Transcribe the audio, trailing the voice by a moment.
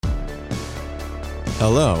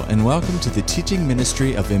Hello, and welcome to the teaching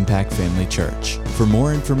ministry of Impact Family Church. For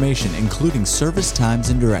more information, including service times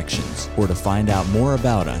and directions, or to find out more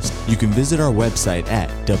about us, you can visit our website at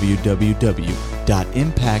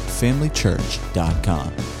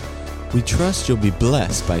www.impactfamilychurch.com. We trust you'll be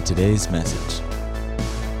blessed by today's message.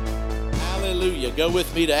 Hallelujah. Go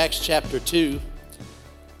with me to Acts chapter 2.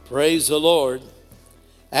 Praise the Lord.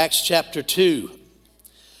 Acts chapter 2.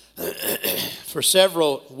 For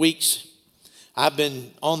several weeks, I've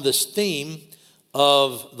been on this theme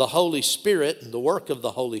of the Holy Spirit and the work of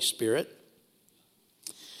the Holy Spirit.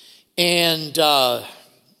 And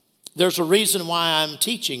there's a reason why I'm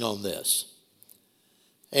teaching on this.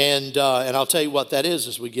 And I'll tell you what that is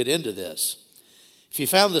as we get into this. If you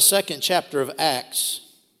found the second chapter of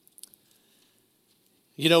Acts,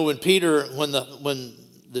 you know, when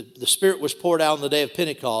the Spirit was poured out on the day of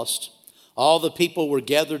Pentecost, all the people were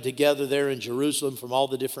gathered together there in Jerusalem from all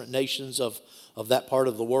the different nations of that part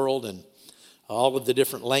of the world and all of the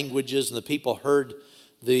different languages. And the people heard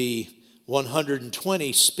the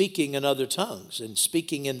 120 speaking in other tongues and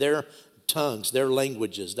speaking in their tongues, their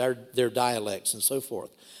languages, their dialects and so forth.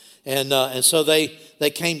 And so they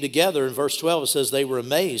came together. In verse 12 it says they were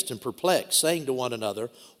amazed and perplexed, saying to one another,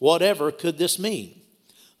 whatever could this mean?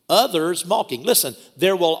 Others mocking. Listen,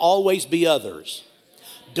 there will always be others.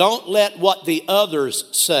 Don't let what the others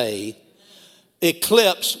say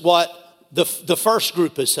eclipse what the first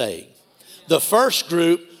group is saying. The first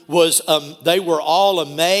group was, they were all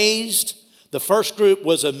amazed. The first group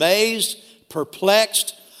was amazed,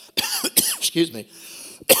 perplexed, excuse me,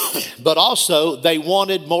 but also they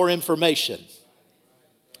wanted more information.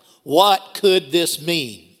 What could this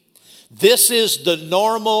mean? This is the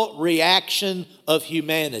normal reaction of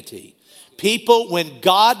humanity. People, when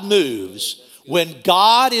God moves, when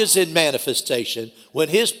God is in manifestation, when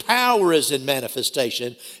His power is in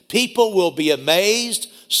manifestation, people will be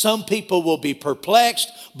amazed. Some people will be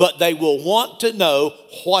perplexed, but they will want to know,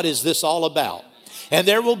 what is this all about? And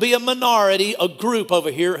there will be a minority, a group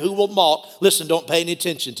over here who will mock. Listen, don't pay any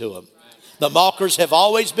attention to them. The mockers have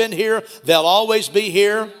always been here. They'll always be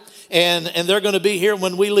here. And they're going to be here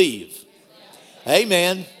when we leave.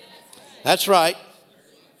 Amen. That's right.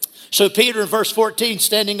 So Peter in verse 14,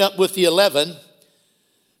 standing up with the 11,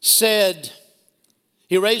 said,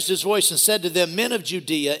 he raised his voice and said to them, men of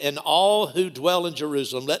Judea and all who dwell in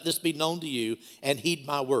Jerusalem, let this be known to you and heed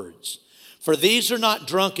my words. For these are not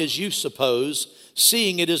drunk as you suppose,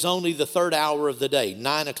 seeing it is only the third hour of the day,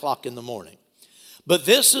 9 o'clock in the morning. But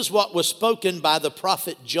this is what was spoken by the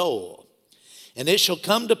prophet Joel. And it shall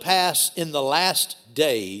come to pass in the last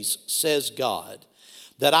days, says God,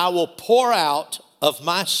 that I will pour out of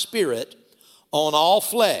my Spirit on all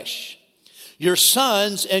flesh. Your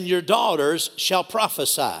sons and your daughters shall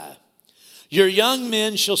prophesy. Your young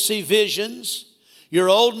men shall see visions. Your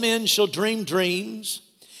old men shall dream dreams.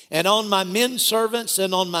 And on my men servants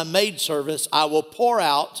and on my maid servants I will pour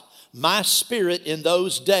out my Spirit in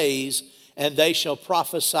those days, and they shall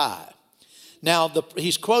prophesy. Now,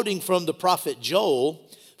 he's quoting from the prophet Joel,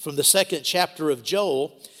 from the second chapter of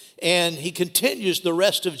Joel, and he continues the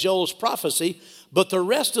rest of Joel's prophecy. But the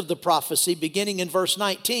rest of the prophecy, beginning in verse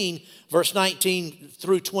 19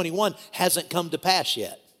 through 21, hasn't come to pass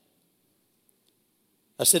yet.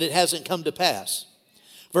 I said it hasn't come to pass.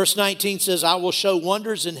 Verse 19 says, I will show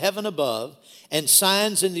wonders in heaven above and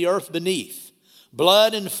signs in the earth beneath,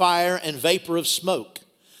 blood and fire and vapor of smoke.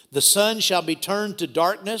 The sun shall be turned to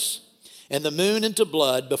darkness and the moon into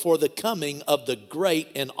blood before the coming of the great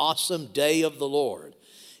and awesome day of the Lord.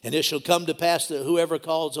 And it shall come to pass that whoever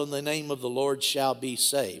calls on the name of the Lord shall be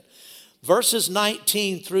saved. Verses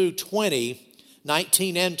 19 through 20,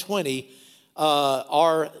 19 and 20,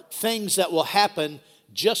 are things that will happen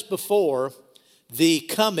just before the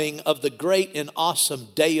coming of the great and awesome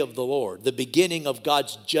day of the Lord, the beginning of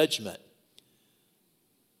God's judgment.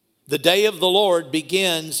 The day of the Lord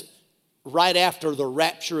begins right after the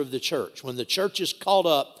rapture of the church. When the church is caught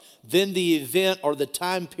up, then the event or the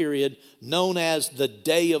time period known as the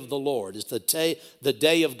day of the Lord. It's the day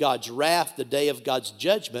of God's wrath, the day of God's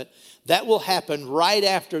judgment. That will happen right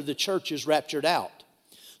after the church is raptured out.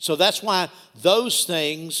 So that's why those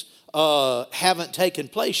things haven't taken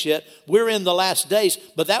place yet. We're in the last days,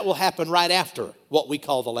 but that will happen right after what we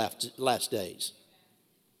call the last days.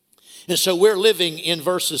 And so we're living in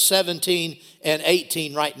verses 17 and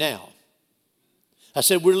 18 right now. I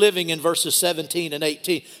said we're living in verses 17 and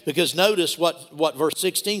 18 because notice what verse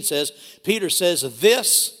 16 says. Peter says,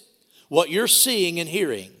 this, what you're seeing and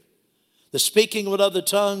hearing, the speaking with other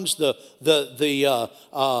tongues, the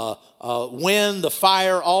wind, the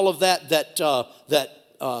fire, all of that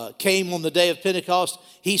came on the day of Pentecost,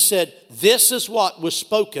 he said, this is what was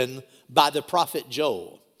spoken by the prophet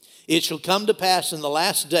Joel. It shall come to pass in the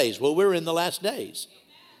last days. Well, we're in the last days.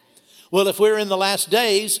 Well, if we're in the last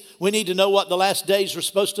days, we need to know what the last days are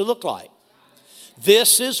supposed to look like.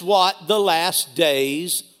 This is what the last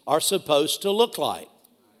days are supposed to look like.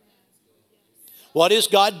 What is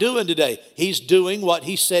God doing today? He's doing what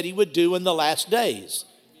he said he would do in the last days.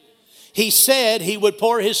 He said he would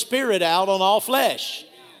pour his Spirit out on all flesh.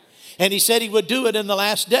 And he said he would do it in the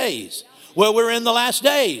last days. Well, we're in the last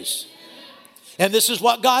days. And this is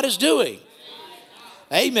what God is doing.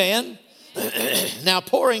 Amen. Now,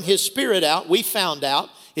 pouring his Spirit out, we found out,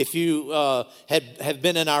 if you have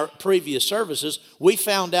been in our previous services, we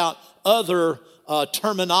found out other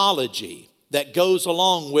terminology that goes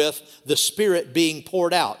along with the Spirit being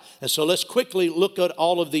poured out. And so let's quickly look at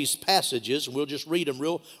all of these passages, and we'll just read them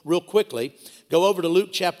real quickly. Go over to Luke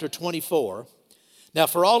chapter 24. Now,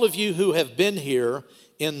 for all of you who have been here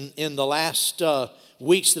in the last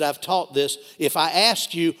weeks that I've taught this, if I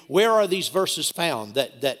ask you, where are these verses found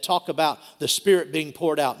that talk about the Spirit being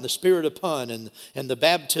poured out and the Spirit upon and the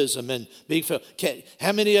baptism and being filled?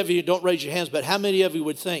 How many of you, don't raise your hands, but how many of you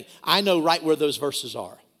would think, I know right where those verses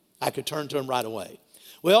are? I could turn to them right away.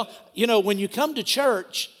 Well, you know, when you come to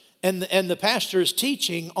church and the pastor is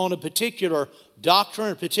teaching on a particular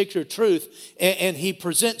doctrine, a particular truth, and he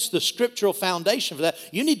presents the scriptural foundation for that,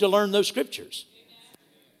 you need to learn those scriptures.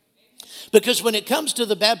 Because when it comes to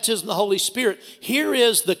the baptism of the Holy Spirit, here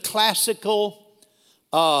is the classical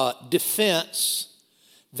defense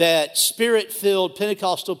that Spirit-filled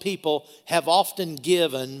Pentecostal people have often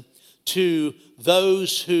given to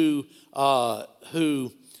those who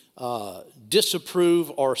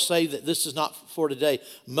disapprove or say that this is not for today.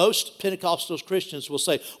 Most Pentecostal Christians will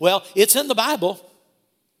say, well, it's in the Bible.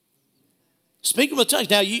 Speaking with tongues.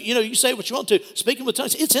 Now, you say what you want to. Speaking with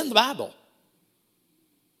tongues, it's in the Bible.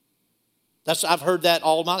 I've heard that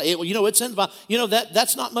all my life. You know, it's in the Bible.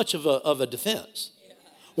 That's not much of a defense.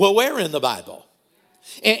 Well, where in the Bible?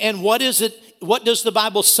 And what is it? What does the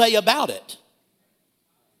Bible say about it?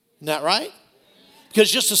 Isn't that right?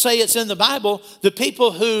 Because just to say it's in the Bible, the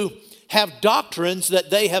people who have doctrines that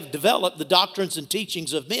they have developed, the doctrines and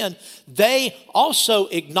teachings of men, they also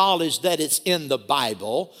acknowledge that it's in the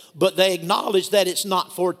Bible, but they acknowledge that it's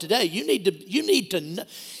not for today. You need to.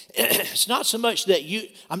 It's not so much that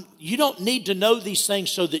you don't need to know these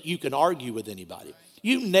things so that you can argue with anybody.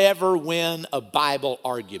 You never win a Bible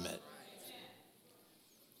argument.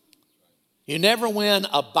 You never win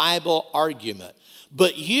a Bible argument.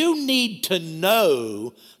 But you need to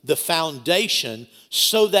know the foundation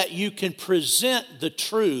so that you can present the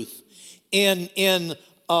truth in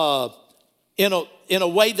a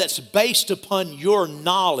way that's based upon your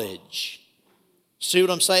knowledge. See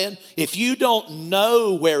what I'm saying? If you don't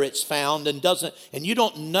know where it's found and you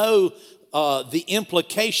don't know the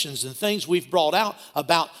implications and things we've brought out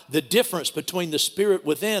about the difference between the Spirit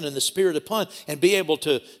within and the Spirit upon, and be able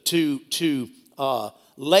to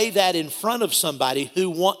lay that in front of somebody who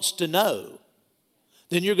wants to know,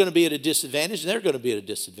 then you're going to be at a disadvantage and they're going to be at a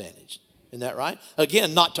disadvantage. Isn't that right?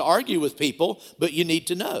 Again, not to argue with people, but you need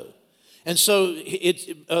to know. And so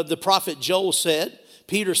the prophet Joel said,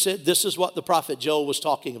 Peter said, this is what the prophet Joel was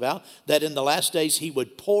talking about, that in the last days he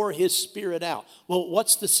would pour his Spirit out. Well,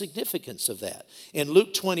 what's the significance of that? In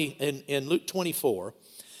Luke 24,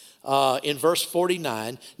 in verse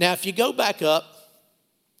 49, now if you go back up,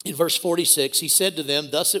 in verse 46, he said to them,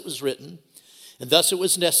 thus it was written, and thus it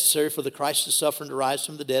was necessary for the Christ to suffer and to rise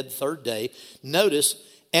from the dead the third day. Notice,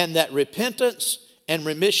 and that repentance and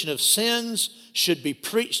remission of sins should be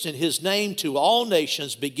preached in his name to all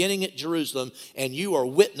nations, beginning at Jerusalem, and you are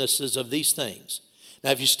witnesses of these things. Now,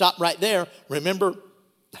 if you stop right there, remember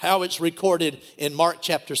how it's recorded in Mark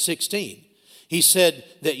chapter 16. He said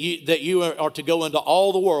that you are to go into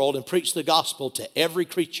all the world and preach the gospel to every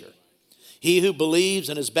creature. He who believes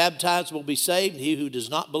and is baptized will be saved, and he who does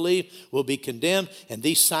not believe will be condemned. And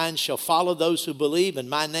these signs shall follow those who believe. In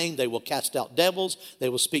my name they will cast out devils. They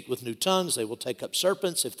will speak with new tongues. They will take up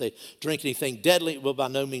serpents. If they drink anything deadly, it will by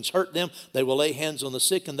no means hurt them. They will lay hands on the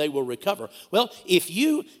sick, and they will recover. Well,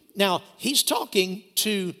 now he's talking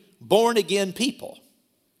to born again people.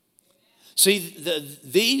 See,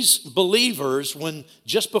 these believers, when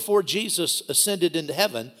just before Jesus ascended into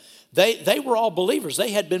heaven, they were all believers.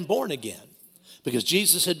 They had been born again. Because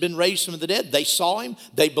Jesus had been raised from the dead. They saw him.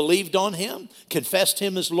 They believed on him. Confessed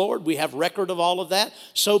him as Lord. We have record of all of that.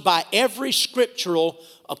 So by every scriptural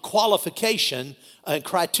qualification and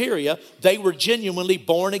criteria, they were genuinely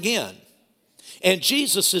born again. And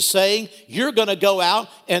Jesus is saying, you're going to go out,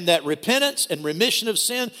 and that repentance and remission of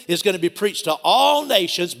sin is going to be preached to all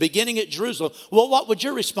nations, beginning at Jerusalem. Well, what would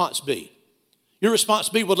your response be? Your response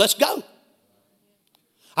would be, well, let's go.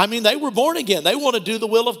 I mean, they were born again. They want to do the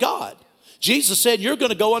will of God. Jesus said, you're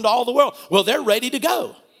going to go into all the world. Well, they're ready to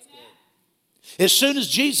go. As soon as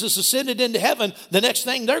Jesus ascended into heaven, the next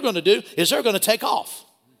thing they're going to do is they're going to take off.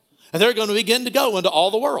 And they're going to begin to go into all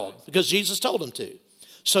the world because Jesus told them to.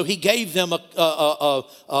 So he gave them a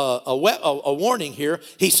warning here.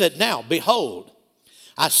 He said, now, behold,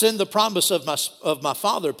 I send the promise of my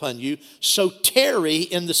Father upon you, so tarry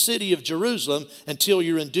in the city of Jerusalem until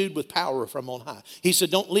you're endued with power from on high. He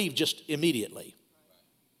said, don't leave just immediately.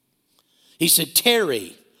 He said,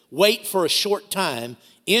 tarry, wait for a short time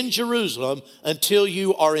in Jerusalem until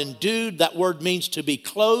you are endued. That word means to be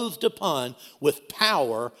clothed upon with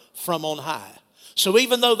power from on high. So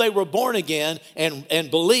even though they were born again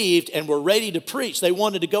and believed and were ready to preach, they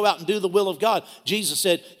wanted to go out and do the will of God. Jesus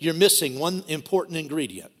said, you're missing one important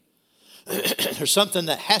ingredient. There's something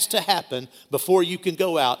that has to happen before you can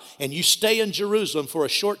go out, and you stay in Jerusalem for a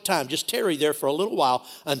short time. Just tarry there for a little while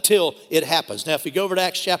until it happens. Now, if you go over to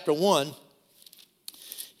Acts chapter 1,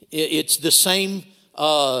 it's the same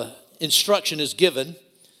instruction is given,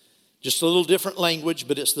 just a little different language,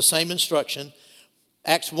 but it's the same instruction.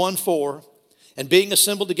 Acts 1:4. And being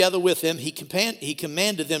assembled together with them, he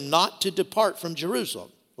commanded them not to depart from Jerusalem.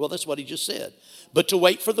 Well, that's what he just said. But to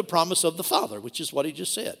wait for the promise of the Father, which is what he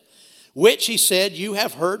just said. Which he said, you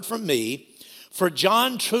have heard from me. For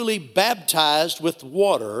John truly baptized with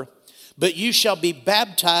water, but you shall be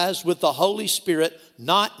baptized with the Holy Spirit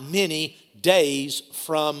not many days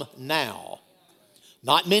from now.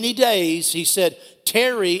 Not many days, he said,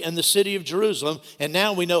 tarry in the city of Jerusalem. And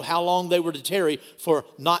now we know how long they were to tarry, for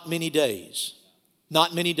not many days.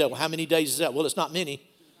 Not many days. Well, how many days is that? Well, it's not many.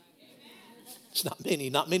 It's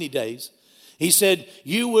not many days. He said,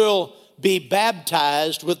 you will be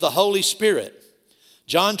baptized with the Holy Spirit.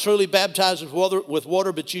 John truly baptized with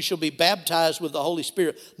water, but you shall be baptized with the Holy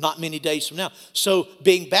Spirit not many days from now. So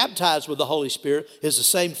being baptized with the Holy Spirit is the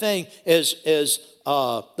same thing as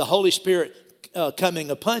the Holy Spirit coming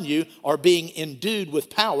upon you, or being endued with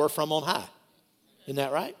power from on high. Isn't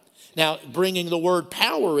that right? Now, bringing the word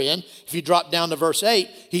power in, if you drop down to verse 8,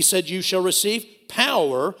 he said, you shall receive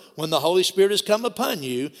power when the Holy Spirit has come upon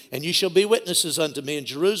you, and you shall be witnesses unto me in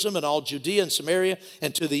Jerusalem and all Judea and Samaria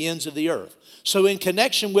and to the ends of the earth. So in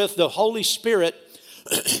connection with the Holy Spirit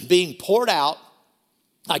being poured out,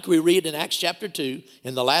 like we read in Acts chapter 2,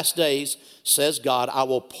 in the last days, says God, I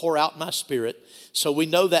will pour out my Spirit. So we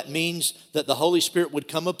know that means that the Holy Spirit would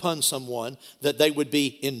come upon someone, that they would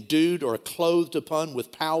be endued or clothed upon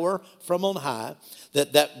with power from on high,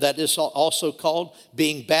 that is also called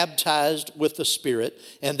being baptized with the Spirit,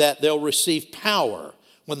 and that they'll receive power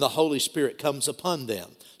when the Holy Spirit comes upon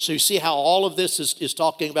them. So you see how all of this is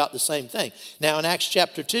talking about the same thing. Now in Acts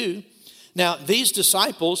chapter 2, now these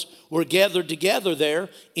disciples were gathered together there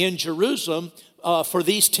in Jerusalem for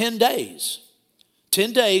these 10 days.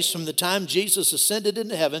 10 days from the time Jesus ascended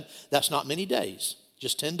into heaven. That's not many days,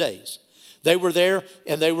 just 10 days. They were there,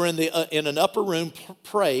 and they were in an upper room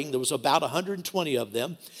praying. There was about 120 of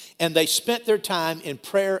them, and they spent their time in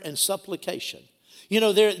prayer and supplication. You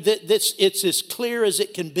know, it's as clear as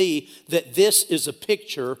it can be that this is a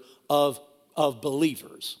picture of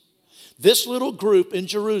believers. This little group in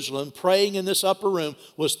Jerusalem praying in this upper room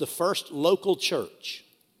was the first local church.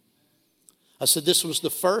 I said this was the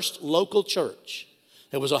first local church.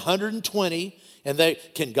 It was 120, and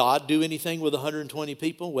can God do anything with 120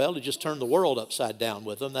 people? Well, he just turned the world upside down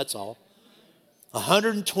with them, that's all.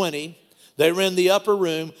 120, they were in the upper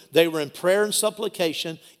room, they were in prayer and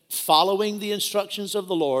supplication, following the instructions of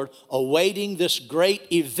the Lord, awaiting this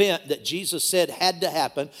great event that Jesus said had to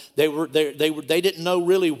happen. They didn't know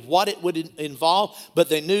really what it would involve, but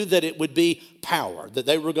they knew that it would be power, that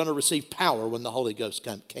they were going to receive power when the Holy Ghost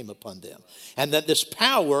came upon them. And that this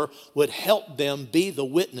power would help them be the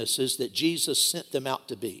witnesses that Jesus sent them out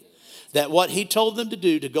to be. That what he told them to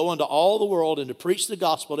do, to go into all the world and to preach the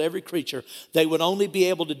gospel to every creature, they would only be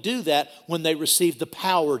able to do that when they received the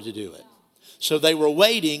power to do it. So they were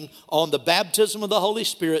waiting on the baptism of the Holy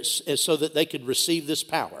Spirit so that they could receive this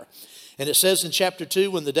power. And it says in chapter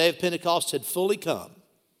 2, when the day of Pentecost had fully come,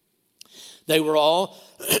 they were all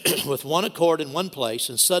with one accord in one place,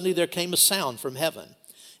 and suddenly there came a sound from heaven,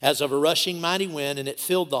 as of a rushing mighty wind, and it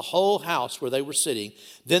filled the whole house where they were sitting.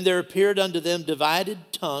 Then there appeared unto them divided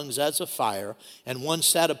tongues as of fire, and one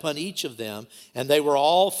sat upon each of them. And they were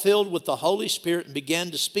all filled with the Holy Spirit and began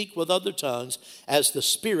to speak with other tongues as the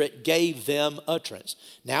Spirit gave them utterance.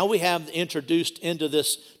 Now we have introduced into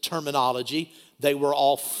this terminology they were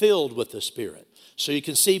all filled with the Spirit. So you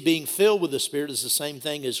can see being filled with the Spirit is the same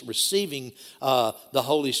thing as receiving the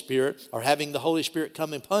Holy Spirit, or having the Holy Spirit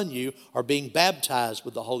come upon you, or being baptized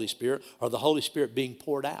with the Holy Spirit, or the Holy Spirit being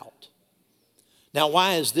poured out. Now,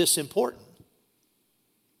 why is this important?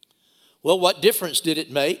 Well, what difference did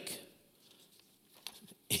it make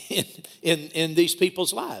in these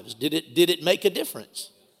people's lives? Did it make a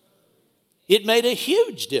difference? It made a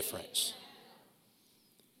huge difference.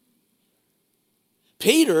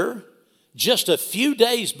 Peter, just a few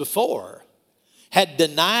days before, had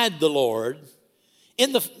denied the Lord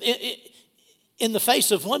in the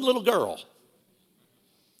face of one little girl.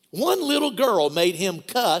 One little girl made him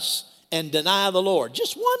cuss and deny the Lord.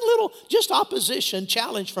 Just opposition,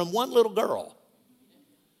 challenge from one little girl.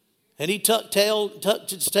 And he tucked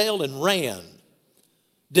his tail and ran.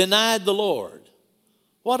 Denied the Lord.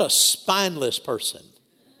 What a spineless person.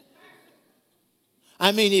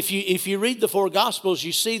 I mean, if you read the four Gospels,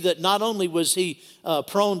 you see that not only was he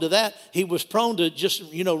prone to that, he was prone to just,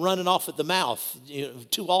 running off at the mouth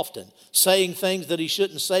too often, saying things that he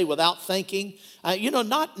shouldn't say without thinking.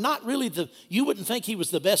 Not really you wouldn't think he was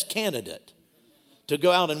the best candidate to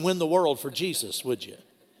go out and win the world for Jesus, would you?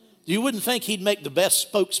 You wouldn't think he'd make the best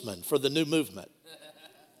spokesman for the new movement.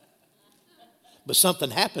 But something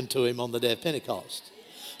happened to him on the day of Pentecost.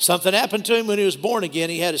 Something happened to him when he was born again.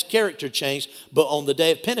 He had his character changed. But on the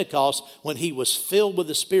day of Pentecost, when he was filled with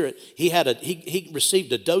the Spirit, he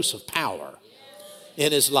received a dose of power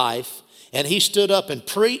in his life. And he stood up and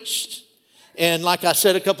preached. And like I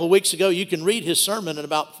said a couple of weeks ago, you can read his sermon in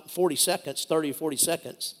about 40 seconds, 30 or 40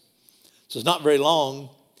 seconds. So it's not very long.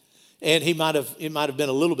 And it might have been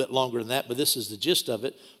a little bit longer than that, but this is the gist of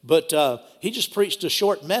it. But he just preached a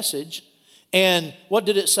short message. And what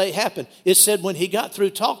did it say happened? It said when he got through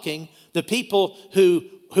talking, the people who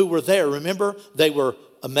were there, remember, they were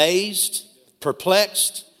amazed,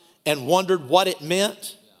 perplexed, and wondered what it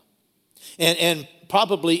meant. And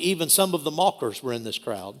probably even some of the mockers were in this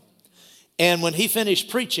crowd. And when he finished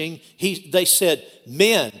preaching, they said,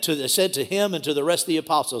 they said to him and to the rest of the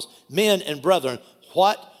apostles, men and brethren,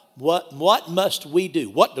 what must we do?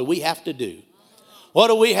 What do we have to do? What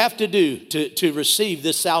do we have to do to receive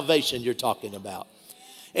this salvation you're talking about?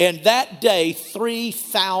 And that day,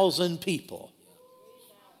 3,000 people.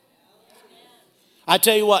 I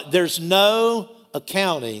tell you what, there's no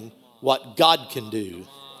accounting what God can do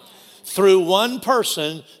through one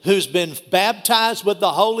person who's been baptized with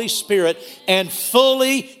the Holy Spirit and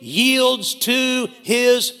fully yields to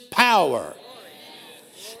His power.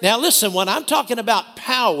 Now listen, when I'm talking about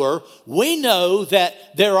power, we know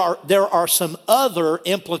that there are some other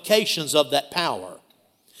implications of that power.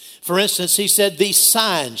 For instance, he said, these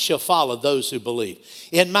signs shall follow those who believe.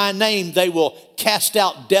 In my name, they will cast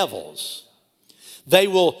out devils. They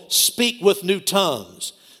will speak with new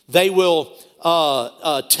tongues. They will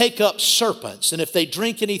take up serpents. And if they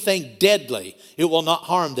drink anything deadly, it will not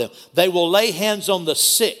harm them. They will lay hands on the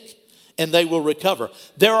sick and they will recover.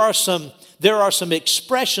 There are some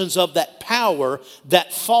expressions of that power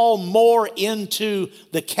that fall more into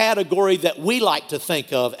the category that we like to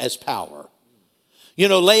think of as power.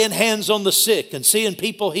 Laying hands on the sick and seeing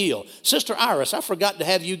people heal. Sister Iris, I forgot to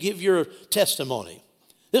have you give your testimony.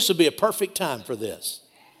 This would be a perfect time for this.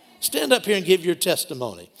 Stand up here and give your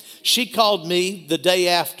testimony. She called me the day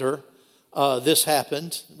after this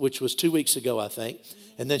happened, which was 2 weeks ago, I think.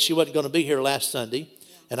 And then she wasn't going to be here last Sunday.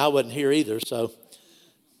 And I wasn't here either, so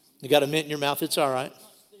you got a mint in your mouth, it's all right.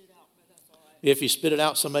 If you spit it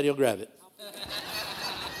out, somebody will grab it.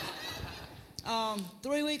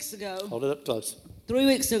 3 weeks ago. Hold it up close. 3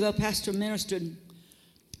 weeks ago, Pastor ministered.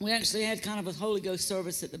 We actually had kind of a Holy Ghost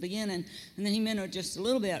service at the beginning, and then he ministered just a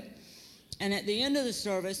little bit. And at the end of the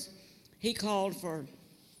service, he called for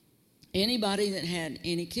anybody that had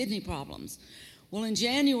any kidney problems. Well, in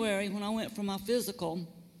January, when I went for my physical,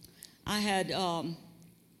 I had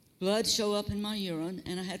blood show up in my urine,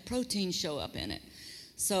 and I had protein show up in it.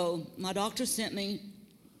 So my doctor sent me,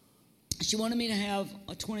 she wanted me to have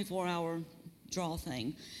a 24-hour draw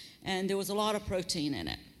thing, and there was a lot of protein in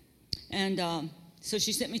it. And so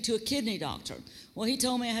she sent me to a kidney doctor. Well, he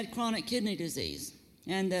told me I had chronic kidney disease,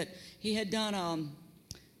 and that he had done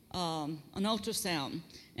an ultrasound,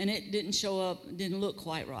 and it didn't show up, didn't look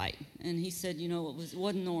quite right. And he said, it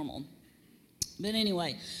wasn't normal. But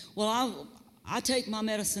anyway, well, I take my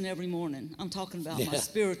medicine every morning. I'm talking about my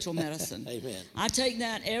spiritual medicine. Amen. I take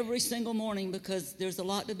that every single morning because there's a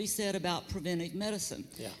lot to be said about preventive medicine.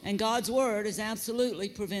 Yeah. And God's word is absolutely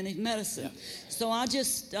preventive medicine. Yeah. So I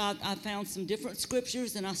found some different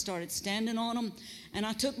scriptures and I started standing on them. And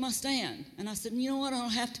I took my stand. And I said, you know what? I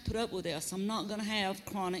don't have to put up with this. I'm not going to have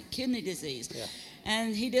chronic kidney disease. Yeah.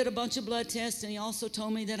 And he did a bunch of blood tests, and he also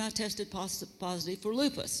told me that I tested positive for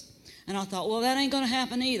lupus. And I thought, well, that ain't going to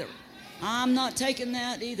happen either. I'm not taking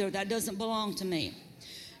that either. That doesn't belong to me.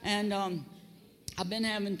 And I've been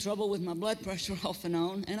having trouble with my blood pressure off and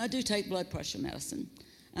on, and I do take blood pressure medicine.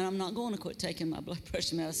 And I'm not going to quit taking my blood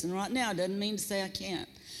pressure medicine right now. Doesn't mean to say I can't.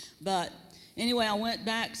 But anyway, I went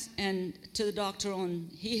back and to the doctor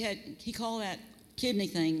he called that kidney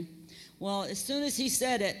thing. Well, as soon as he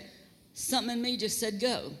said it, something in me just said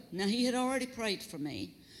go. Now, he had already prayed for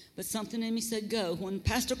me, but something in me said go. When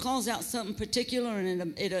pastor calls out something particular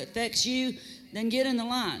and it affects you, then get in the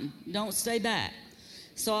line. Don't stay back.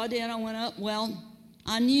 So I did. I went up. Well,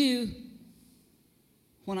 I knew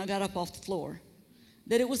when I got up off the floor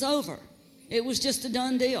that it was over. It was just a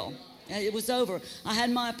done deal. It was over. I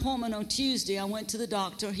had my appointment on Tuesday. I went to the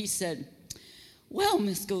doctor. He said, well,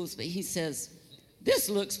 Miss Goolsby, he says, this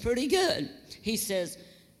looks pretty good. He says,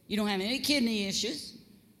 you don't have any kidney issues.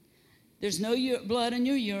 There's no blood in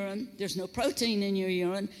your urine. There's no protein in your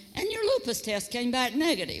urine. And your lupus test came back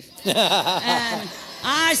negative. And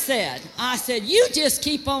I said, you just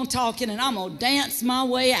keep on talking and I'm going to dance my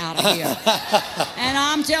way out of here. And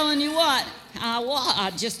I'm telling you what,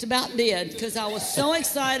 I just about did because I was so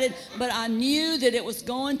excited, but I knew that it was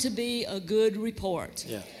going to be a good report.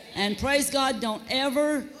 Yeah. And praise God, don't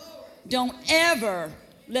ever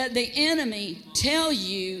let the enemy tell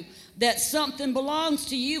you that something belongs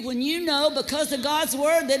to you when you know because of God's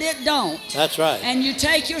word that it don't. That's right. And you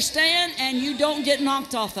take your stand and you don't get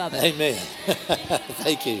knocked off of it. Amen.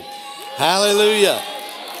 Thank you. Hallelujah.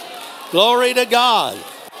 Glory to God.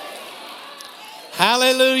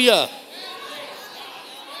 Hallelujah.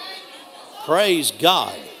 Praise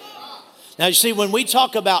God. Now, you see, when we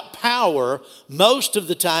talk about power, most of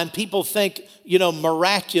the time people think,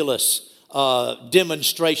 miraculous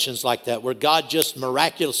demonstrations like that, where God just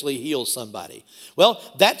miraculously heals somebody. Well,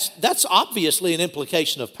 that's obviously an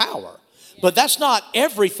implication of power, but that's not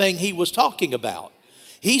everything he was talking about.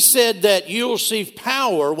 He said that you'll receive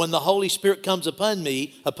power when the Holy Spirit comes upon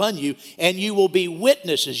you, and you will be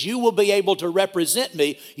witnesses. You will be able to represent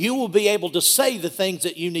me. You will be able to say the things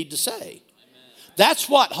that you need to say. That's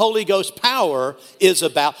what Holy Ghost power is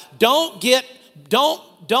about. Don't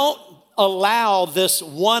allow this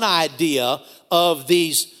one idea of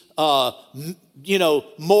these,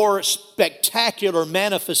 more spectacular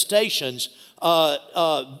manifestations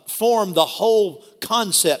form the whole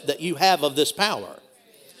concept that you have of this power.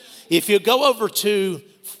 If you go over to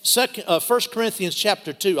 1 Corinthians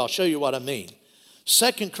chapter 2, I'll show you what I mean.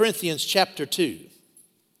 2 Corinthians chapter 2.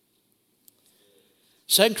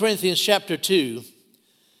 2 Corinthians chapter 2,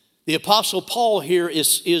 the Apostle Paul here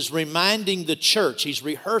is reminding the church, he's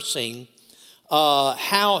rehearsing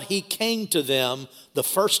how he came to them the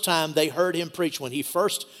first time they heard him preach. When he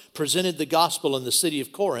first presented the gospel in the city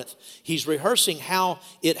of Corinth, he's rehearsing how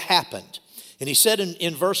it happened. And he said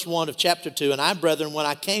in verse 1 of chapter 2, and I, brethren, when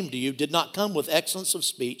I came to you, did not come with excellence of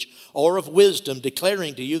speech or of wisdom,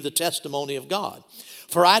 declaring to you the testimony of God.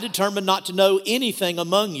 For I determined not to know anything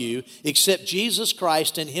among you except Jesus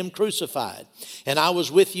Christ and him crucified. And I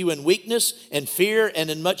was with you in weakness and fear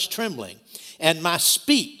and in much trembling. And my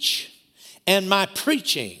speech and my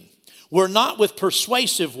preaching were not with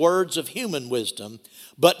persuasive words of human wisdom,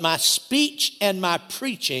 but my speech and my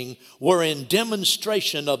preaching were in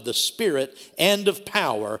demonstration of the Spirit and of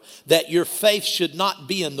power, that your faith should not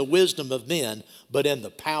be in the wisdom of men, but in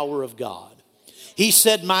the power of God. He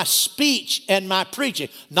said, my speech and my preaching,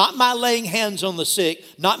 not my laying hands on the sick,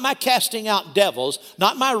 not my casting out devils,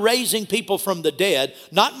 not my raising people from the dead,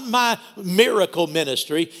 not my miracle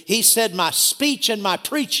ministry. He said, my speech and my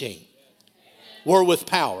preaching were with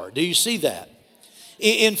power. Do you see that?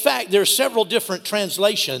 In fact, there are several different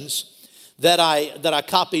translations that I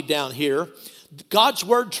copied down here. God's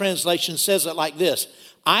Word translation says it like this: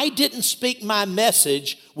 I didn't speak my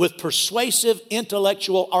message with persuasive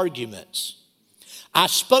intellectual arguments. I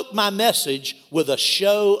spoke my message with a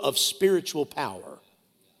show of spiritual power.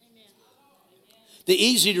 The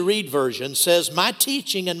easy to read version says, my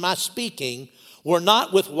teaching and my speaking were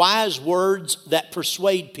not with wise words that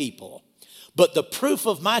persuade people, but the proof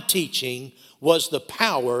of my teaching was the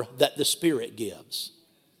power that the Spirit gives.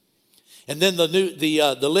 And then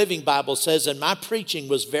the Living Bible says, and my preaching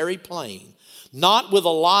was very plain. not with a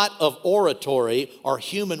lot of oratory or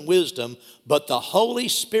human wisdom, but the Holy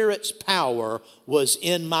Spirit's power was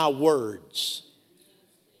in my words.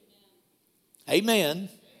 Amen.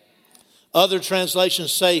 Other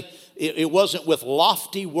translations say it wasn't with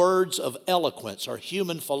lofty words of eloquence or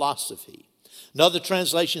human philosophy. Another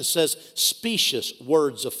translation says specious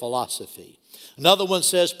words of philosophy. Another one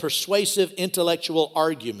says persuasive intellectual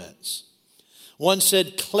arguments. One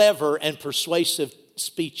said clever and persuasive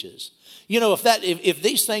speeches. You know, if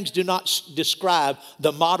these things do not describe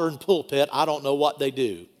the modern pulpit, I don't know what they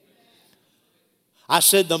do. I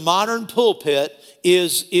said the modern pulpit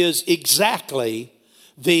is exactly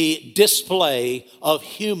the display of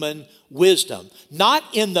human wisdom. Not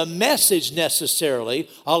in the message necessarily.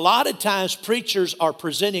 A lot of times preachers are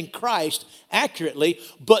presenting Christ accurately,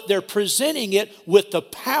 but they're presenting it with the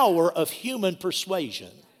power of human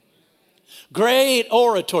persuasion. Great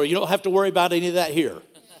oratory. You don't have to worry about any of that here.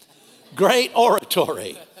 Great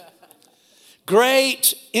oratory.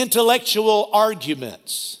 Great intellectual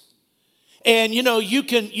arguments. And you know, you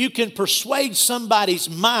can persuade somebody's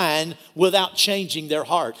mind without changing their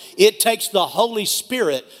heart. It takes the Holy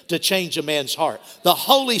Spirit to change a man's heart. The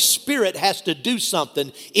Holy Spirit has to do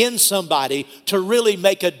something in somebody to really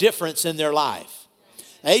make a difference in their life.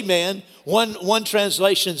 Amen. One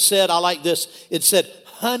translation said, I like this, it said,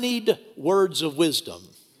 honeyed words of wisdom.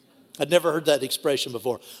 I'd never heard that expression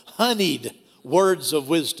before. Honeyed words of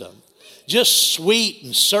wisdom. Just sweet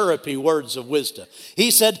and syrupy words of wisdom.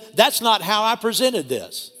 He said, that's not how I presented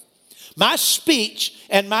this. My speech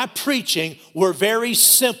and my preaching were very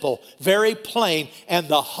simple, very plain, and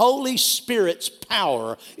the Holy Spirit's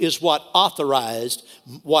power is what authorized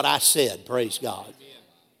what I said. Praise God.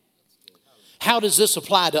 How does this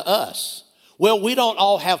apply to us? Well, we don't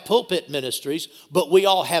all have pulpit ministries, but we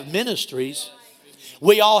all have ministries.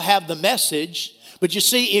 We all have the message. But you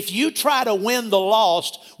see, if you try to win the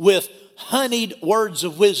lost with honeyed words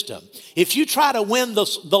of wisdom, if you try to win the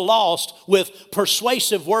lost with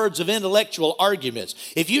persuasive words of intellectual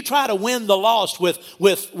arguments, if you try to win the lost with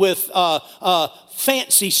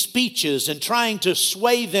fancy speeches and trying to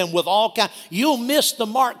sway them with all kinds, you'll miss the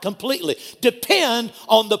mark completely. Depend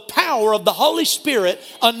on the power of the Holy Spirit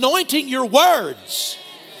anointing your words,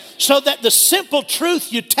 so that the simple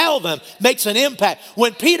truth you tell them makes an impact.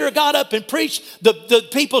 When Peter got up and preached, the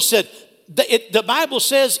people said, the Bible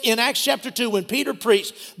says in Acts chapter 2, when Peter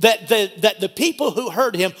preached, that the people who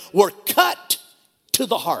heard him were cut to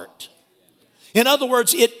the heart. In other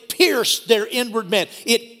words, it pierced their inward man.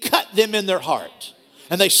 It cut them in their heart.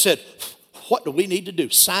 And they said, what do we need to do?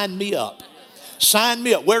 Sign me up. Sign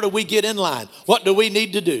me up. Where do we get in line? What do we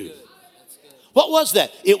need to do? What was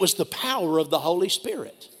that? It was the power of the Holy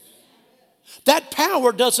Spirit. That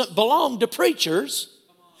power doesn't belong to preachers.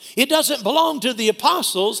 It doesn't belong to the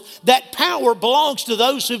apostles. That power belongs to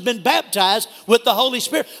those who've been baptized with the Holy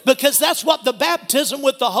Spirit, because that's what the baptism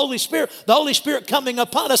with the Holy Spirit coming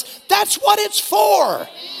upon us, that's what it's for.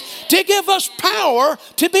 To give us power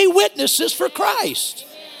to be witnesses for Christ.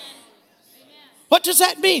 What does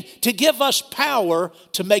that mean? To give us power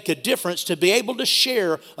to make a difference, to be able to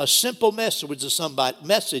share a simple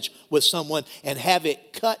message with someone and have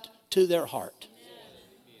it cut to their heart.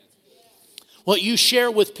 What you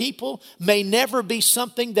share with people may never be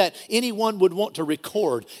something that anyone would want to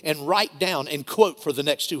record and write down and quote for the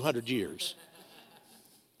next 200 years.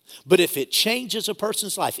 But if it changes a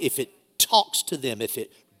person's life, if it talks to them, if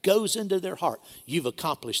it goes into their heart, you've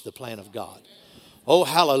accomplished the plan of God. Oh,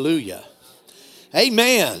 hallelujah.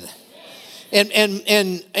 Amen. And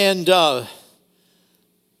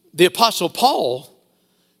the Apostle Paul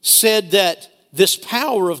said that this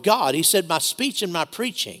power of God, he said, my speech and my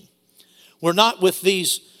preaching were not with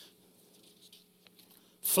these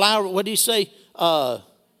what do you say?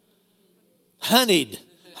 Honeyed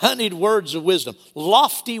words of wisdom,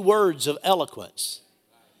 lofty words of eloquence.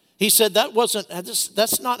 He said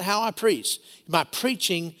that's not how I preach. My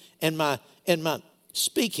preaching and my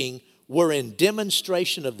speaking were in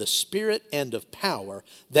demonstration of the Spirit and of power,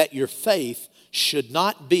 that your faith should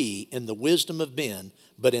not be in the wisdom of men,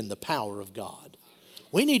 but in the power of God.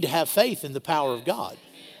 We need to have faith in the power of God.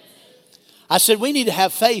 I said we need to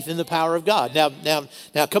have faith in the power of God.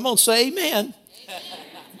 Now, come on, say amen.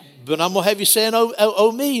 But I'm going to have you saying,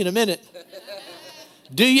 oh me in a minute.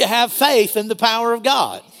 Do you have faith in the power of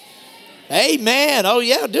God? Amen. Oh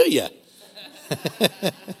yeah, do you?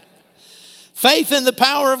 Faith in the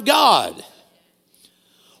power of God.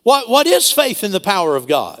 What is faith in the power of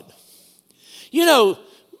God? You know,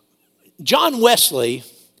 John Wesley,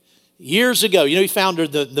 years ago, he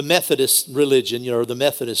founded the Methodist religion, or the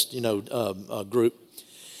Methodist, group.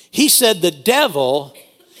 He said the devil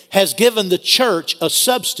has given the church a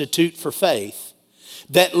substitute for faith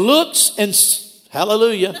that looks and,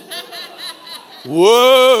 hallelujah,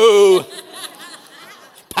 whoa,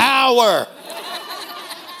 power.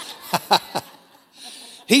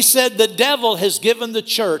 He said the devil has given the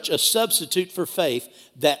church a substitute for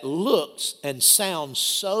faith that looks and sounds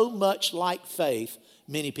so much like faith,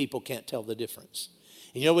 many people can't tell the difference.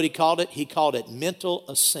 And you know what he called it? He called it mental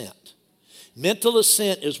assent. Mental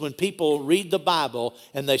assent is when people read the Bible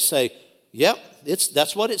and they say, yep,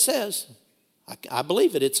 that's what it says. I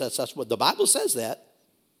believe it. That's what the Bible says that.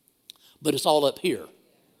 But it's all up here.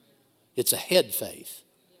 It's a head faith.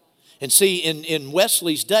 And see, in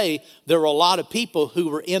Wesley's day, there were a lot of people who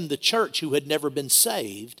were in the church who had never been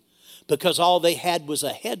saved because all they had was a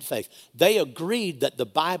head faith. They agreed that the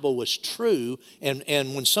Bible was true, and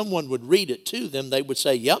when someone would read it to them, they would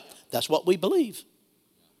say, yep, that's what we believe.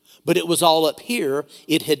 But it was all up here.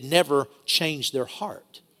 It had never changed their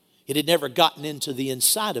heart. It had never gotten into the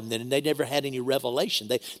inside of them, and they never had any revelation.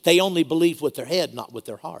 They only believed with their head, not with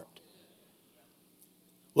their heart.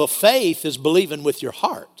 Well, faith is believing with your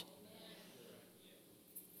heart.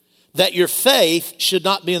 That your faith should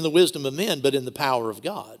not be in the wisdom of men, but in the power of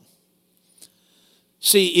God.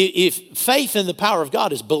 See, if faith in the power of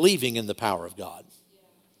God is believing in the power of God.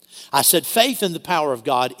 I said faith in the power of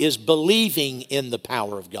God is believing in the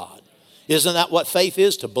power of God. Isn't that what faith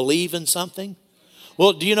is, to believe in something?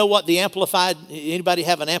 Well, do you know what the Amplified, anybody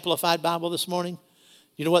have an Amplified Bible this morning?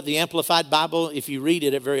 You know what the Amplified Bible, if you read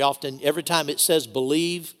it very often, every time it says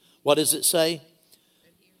believe, what does it say?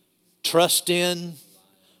 Trust in,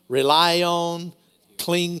 rely on,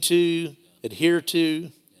 cling to, adhere to.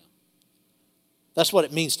 That's what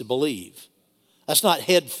it means to believe. That's not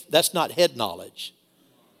head knowledge.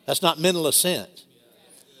 That's not mental assent.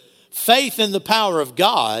 Faith in the power of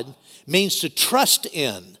God means to trust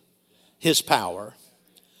in His power,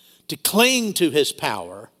 to cling to His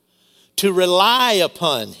power, to rely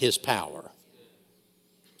upon His power.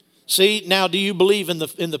 See, now do you believe in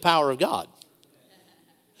the power of God?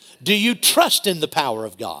 Do you trust in the power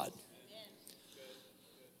of God?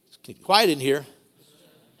 It's quiet in here.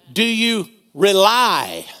 Do you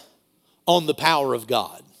rely on the power of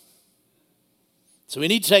God? So we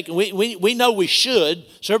need to take, we know we should,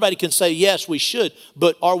 so everybody can say, yes, we should,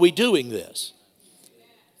 but are we doing this?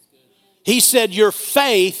 He said your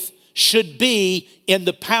faith should be in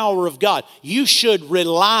the power of God. You should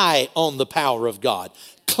rely on the power of God.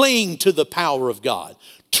 Cling to the power of God.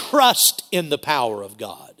 Trust in the power of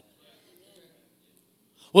God.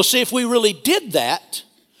 Well, see, if we really did that,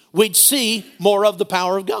 we'd see more of the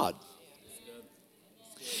power of God.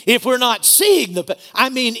 If we're not seeing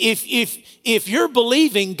if you're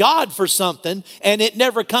believing God for something and it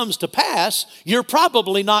never comes to pass, you're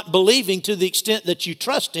probably not believing to the extent that you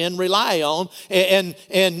trust in, rely on,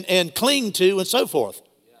 and cling to, and so forth.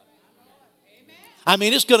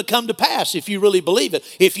 It's going to come to pass if you really believe it.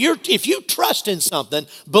 If you trust in something,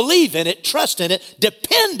 believe in it, trust in it,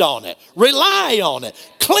 depend on it, rely on it,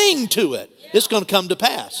 cling to it, it's going to come to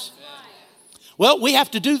pass. Well, we have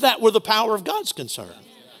to do that where the power of God's concerned.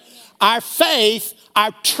 Our faith,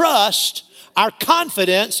 our trust, our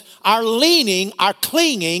confidence, our leaning, our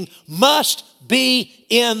clinging must be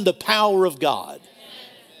in the power of God.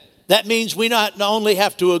 That means we not only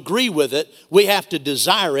have to agree with it, we have to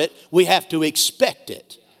desire it, we have to expect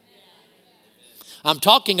it. I'm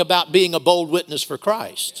talking about being a bold witness for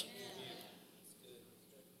Christ.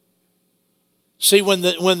 See, when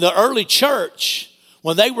the early church,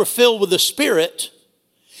 when they were filled with the Spirit,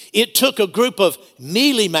 it took a group of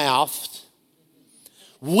mealy-mouthed,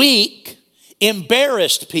 weak,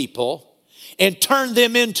 embarrassed people and turned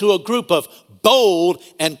them into a group of bold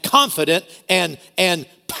and confident and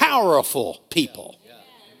powerful people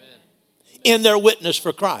in their witness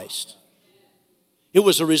for Christ. It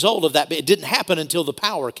was a result of that, but it didn't happen until the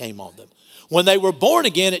power came on them. When they were born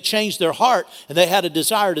again, it changed their heart and they had a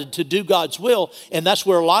desire to do God's will, and that's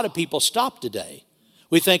where a lot of people stop today.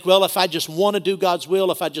 We think, well, if I just want to do God's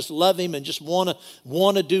will, if I just love Him and just want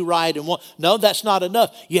to do right no, that's not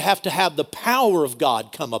enough. You have to have the power of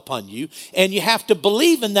God come upon you, and you have to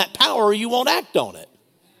believe in that power or you won't act on it.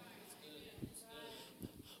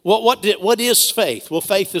 Well, what is faith? Well,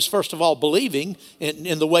 faith is first of all believing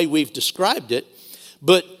in the way we've described it,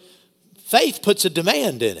 but faith puts a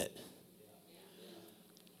demand in it.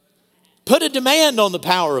 Put a demand on the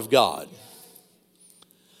power of God.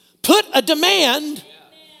 Put a demand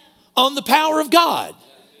on the power of God.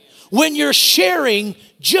 When you're sharing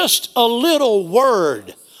just a little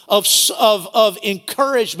word of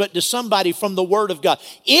encouragement to somebody from the Word of God,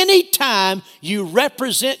 anytime you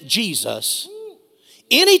represent Jesus,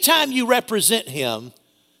 anytime you represent Him,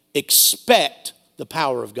 expect the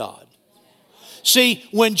power of God. See,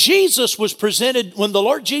 when the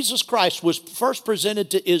Lord Jesus Christ was first presented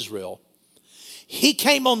to Israel, he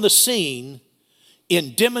came on the scene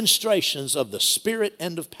in demonstrations of the Spirit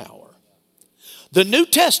and of power. The New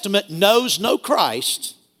Testament knows no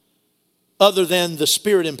Christ other than the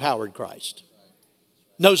Spirit-empowered Christ.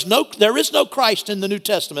 There is no Christ in the New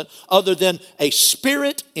Testament other than a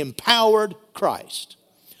Spirit-empowered Christ.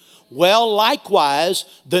 Well, likewise,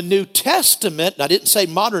 the New Testament, I didn't say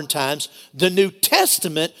modern times, the New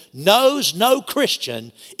Testament knows no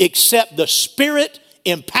Christian except the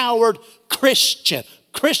Spirit-empowered Christian.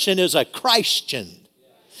 Christian is a Christian.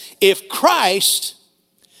 If Christ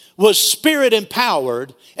was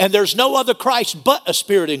Spirit-empowered, and there's no other Christ but a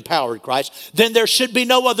Spirit-empowered Christ, then there should be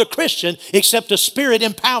no other Christian except a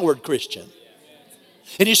Spirit-empowered Christian.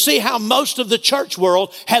 And you see how most of the church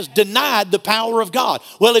world has denied the power of God.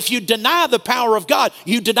 Well, if you deny the power of God,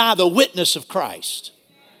 you deny the witness of Christ.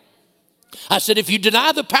 I said, if you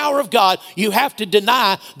deny the power of God, you have to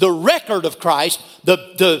deny the record of Christ, the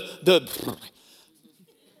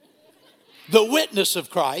witness of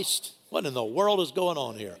Christ. What in the world is going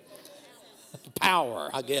on here? Power,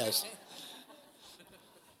 I guess.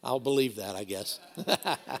 I'll believe that, I guess.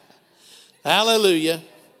 Hallelujah.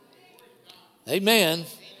 Amen.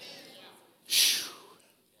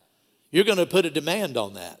 You're going to put a demand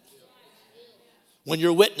on that when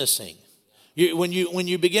you're witnessing. When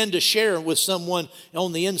you begin to share with someone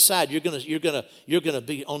on the inside, you're going to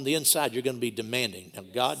be on the inside. You're going to be demanding. Now,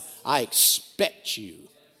 God, I expect you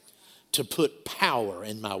to put power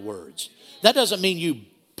in my words. That doesn't mean you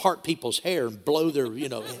part people's hair and blow their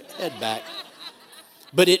head back.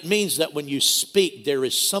 But it means that when you speak, there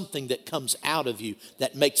is something that comes out of you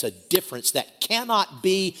that makes a difference that cannot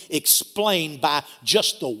be explained by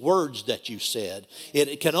just the words that you said.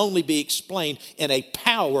 It can only be explained in a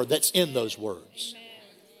power that's in those words.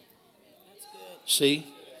 See?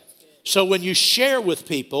 So when you share with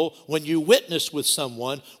people, when you witness with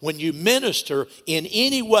someone, when you minister in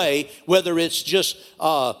any way, whether it's just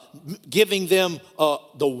giving them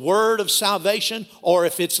the word of salvation or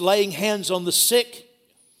if it's laying hands on the sick,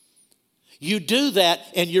 you do that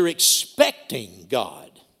and you're expecting God.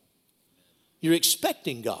 You're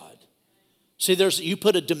expecting God. See, you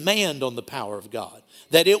put a demand on the power of God,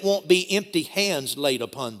 that it won't be empty hands laid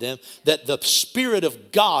upon them, that the Spirit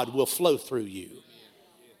of God will flow through you.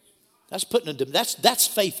 That's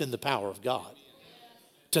faith in the power of God.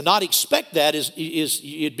 To not expect that is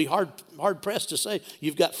you'd be hard pressed to say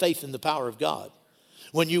you've got faith in the power of God.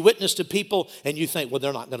 When you witness to people and you think, well,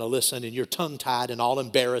 they're not going to listen, and you're tongue-tied and all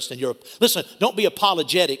embarrassed, and listen, don't be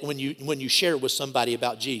apologetic when you share with somebody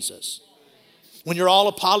about Jesus. When you're all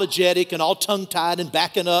apologetic and all tongue-tied and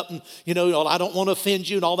backing up and, I don't want to offend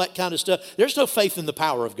you and all that kind of stuff, there's no faith in the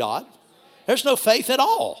power of God. There's no faith at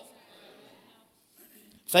all.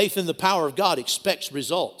 Faith in the power of God expects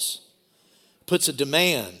results, puts a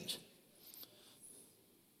demand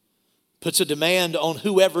on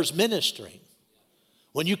whoever's ministering.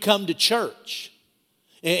 When you come to church,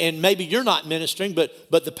 and maybe you're not ministering, but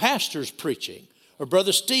the pastor's preaching, or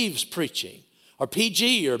Brother Steve's preaching, or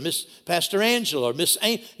PG, or Pastor Angela, or Miss,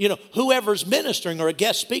 whoever's ministering, or a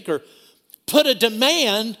guest speaker, put a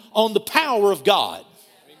demand on the power of God.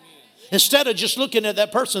 Amen. Instead of just looking at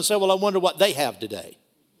that person and say, well, I wonder what they have today.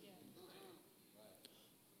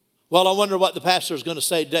 Well, I wonder what the pastor is going to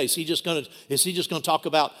say today. Is he just going to talk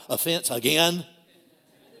about offense again?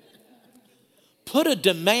 Put a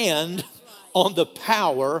demand on the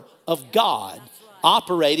power of God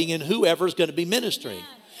operating in whoever's going to be ministering.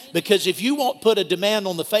 Because if you won't put a demand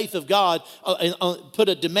on the faith of God, put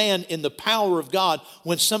a demand in the power of God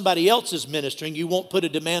when somebody else is ministering, you won't put a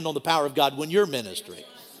demand on the power of God when you're ministering.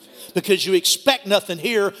 Because you expect nothing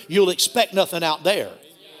here, you'll expect nothing out there.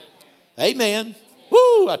 Amen.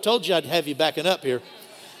 Woo, I told you I'd have you backing up here.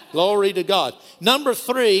 Glory to God. Number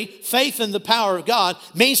 3, faith in the power of God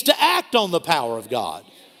means to act on the power of God.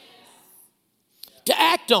 To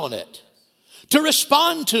act on it. To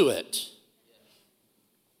respond to it.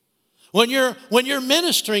 When you're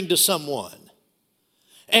ministering to someone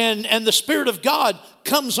and the Spirit of God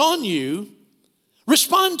comes on you,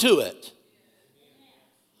 respond to it.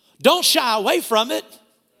 Don't shy away from it.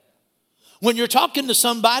 When you're talking to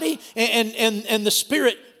somebody and the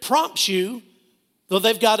Spirit prompts you, though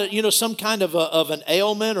they've got some kind of an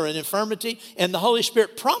ailment or an infirmity, and the Holy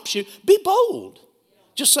Spirit prompts you, be bold.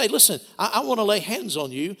 Just say, listen, I want to lay hands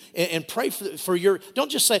on you and pray for your, don't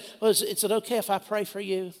just say, well, is it okay if I pray for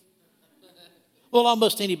you? Well,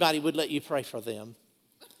 almost anybody would let you pray for them.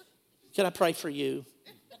 Can I pray for you?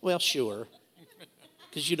 Well, sure.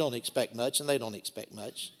 Because you don't expect much and they don't expect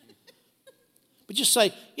much. But just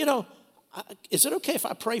say, is it okay if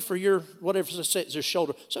I pray for your, whatever it says, your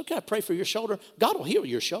shoulder? It's okay, I pray for your shoulder. God will heal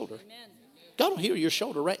your shoulder. Amen. God will heal your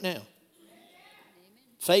shoulder right now. Amen.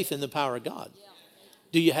 Faith in the power of God. Yeah.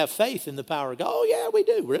 Do you have faith in the power of God? Oh, yeah, we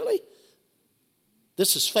do. Really?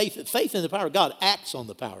 This is faith. Faith in the power of God acts on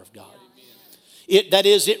the power of God.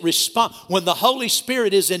 It responds. When the Holy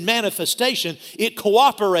Spirit is in manifestation, it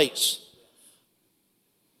cooperates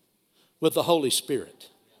with the Holy Spirit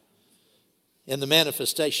in the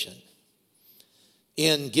manifestation.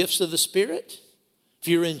 In gifts of the Spirit, if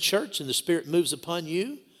you're in church and the Spirit moves upon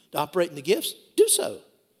you to operate in the gifts, do so.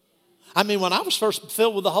 I mean, when I was first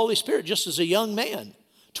filled with the Holy Spirit, just as a young man,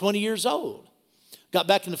 20 years old, got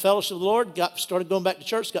back in the fellowship of the Lord, started going back to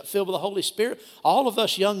church, got filled with the Holy Spirit. All of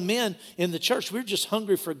us young men in the church, we were just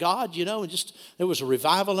hungry for God, and just there was a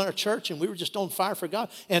revival in our church, and we were just on fire for God.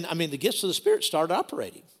 And I mean, the gifts of the Spirit started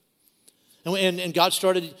operating. And God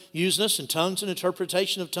started using us in tongues and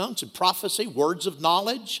interpretation of tongues and prophecy, words of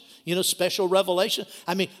knowledge, special revelation.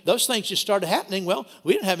 I mean, those things just started happening. Well,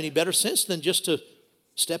 we didn't have any better sense than just to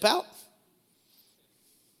step out.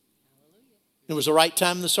 It was the right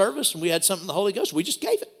time in the service, and we had something in the Holy Ghost. We just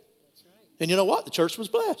gave it. And you know what? The church was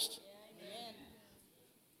blessed.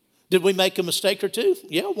 Did we make a mistake or two?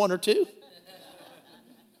 Yeah, one or two.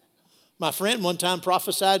 My friend one time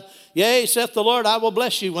prophesied, "Yea, saith the Lord, I will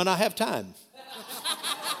bless you when I have time."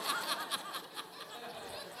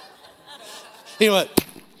 He went,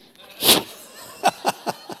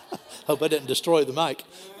 hope I didn't destroy the mic.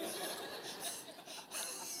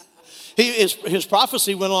 His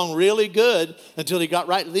prophecy went along really good until he got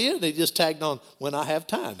right to the end. He just tagged on, "when I have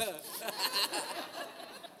time."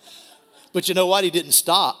 But you know what? He didn't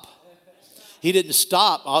stop. He didn't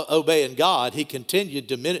stop obeying God. He continued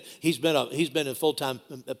to he's been in full-time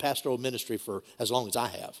pastoral ministry for as long as I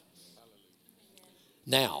have.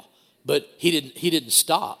 Now, but he didn't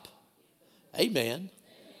stop. Amen.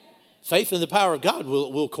 Faith in the power of God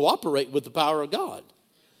will cooperate with the power of God.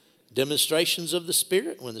 Demonstrations of the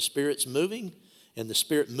Spirit, when the Spirit's moving and the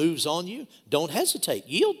Spirit moves on you, don't hesitate.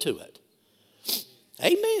 Yield to it.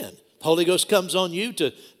 Amen. The Holy Ghost comes on you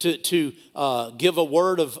to give a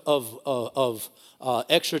word of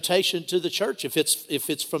exhortation to the church. If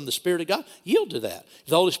it's from the Spirit of God, yield to that. If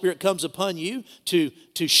the Holy Spirit comes upon you to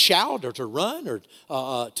shout or to run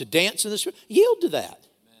or to dance in the Spirit, yield to that.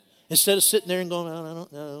 Instead of sitting there and going, "I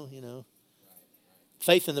don't know,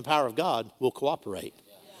 Faith in the power of God will cooperate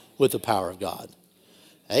with the power of God.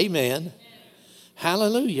 Amen.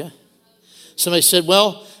 Hallelujah. Somebody said,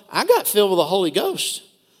 "Well, I got filled with the Holy Ghost,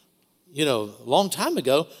 a long time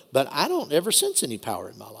ago, but I don't ever sense any power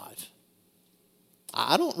in my life.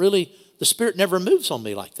 I don't really, the Spirit never moves on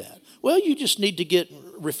me like that." Well, you just need to get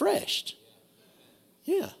refreshed.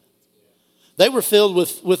 Yeah. They were filled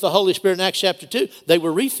with the Holy Spirit in Acts chapter 2. They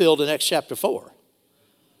were refilled in Acts chapter 4.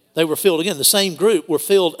 They were filled again. The same group were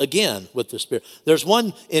filled again with the Spirit. There's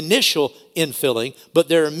one initial infilling, but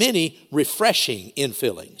there are many refreshing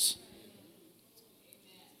infillings.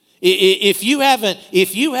 If you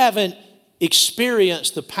haven't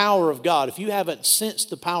experienced the power of God, if you haven't sensed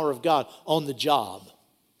the power of God on the job,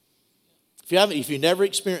 if you never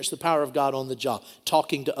experienced the power of God on the job,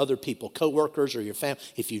 talking to other people, coworkers or your family,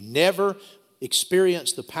 if you never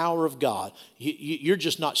experienced the power of God, you're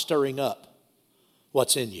just not stirring up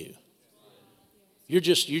what's in you. You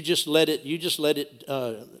just let it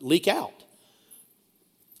leak out.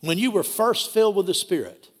 When you were first filled with the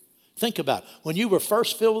Spirit, think about it. When you were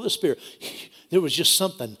first filled with the Spirit, there was just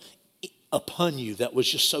something upon you that was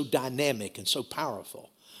just so dynamic and so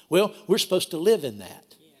powerful. Well, we're supposed to live in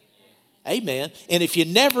that. Amen. And if you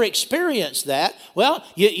never experienced that, well,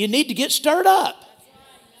 you need to get stirred up.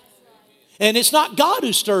 And it's not God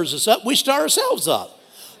who stirs us up. We stir ourselves up.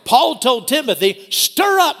 Paul told Timothy,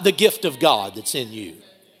 "Stir up the gift of God that's in you."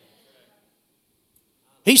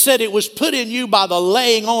 He said it was put in you by the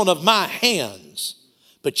laying on of my hands,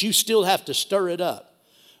 but you still have to stir it up.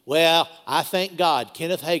 Well, I thank God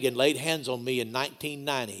Kenneth Hagin laid hands on me in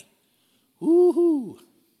 1990. Woo-hoo.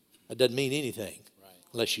 That doesn't mean anything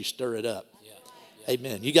unless you stir it up. Yeah.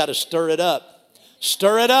 Amen. You got to stir it up.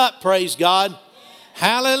 Stir it up, praise God.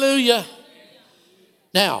 Hallelujah.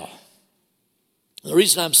 Now, the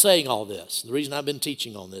reason I'm saying all this, the reason I've been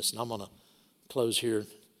teaching on this, and I'm going to close here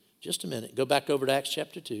just a minute. Go back over to Acts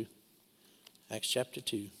chapter 2. Acts chapter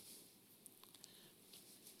 2.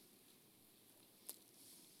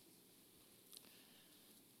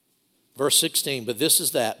 Verse 16, "But this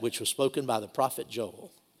is that which was spoken by the prophet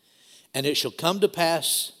Joel. And it shall come to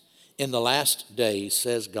pass in the last days,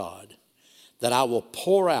 says God, that I will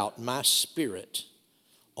pour out my Spirit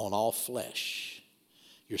on all flesh.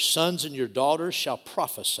 Your sons and your daughters shall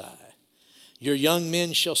prophesy. Your young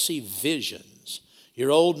men shall see visions. Your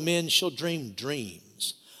old men shall dream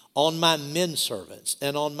dreams. On my men servants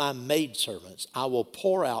and on my maid servants I will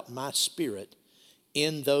pour out my spirit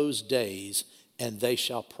in those days, and they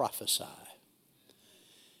shall prophesy.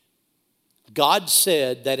 God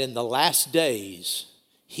said that in the last days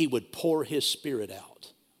he would pour his spirit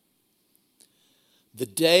out. The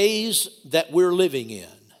days that we're living in,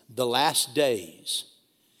 the last days,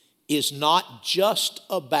 is not just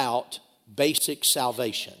about basic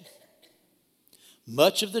salvation.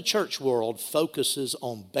 Much of the church world focuses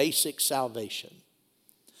on basic salvation.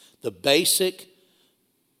 The basic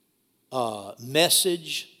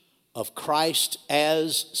message of Christ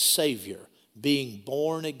as Savior, being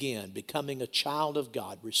born again, becoming a child of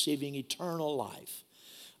God, receiving eternal life,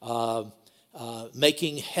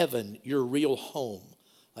 making heaven your real home,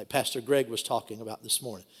 like Pastor Greg was talking about this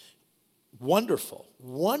morning. Wonderful,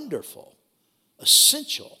 wonderful,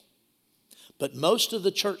 essential. But most of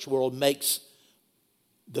the church world makes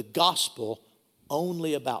the gospel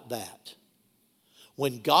only about that.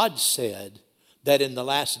 When God said that in the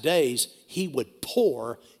last days he would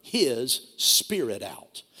pour his spirit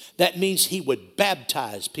out. That means he would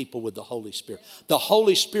baptize people with the Holy Spirit. The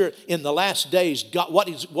Holy Spirit in the last days,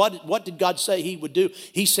 what did God say he would do?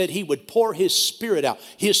 He said he would pour his spirit out.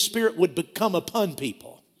 His spirit would come upon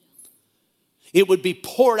people. It would be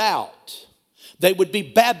poured out. They would be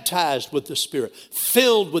baptized with the Spirit,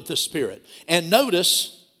 filled with the Spirit. And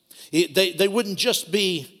notice, they wouldn't just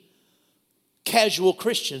be casual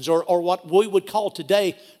Christians or what we would call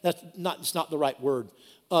today, it's not the right word,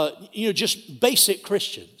 just basic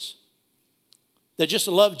Christians that just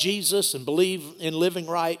love Jesus and believe in living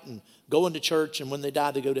right and going to church, and when they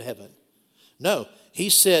die, they go to heaven. No, he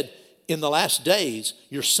said, in the last days,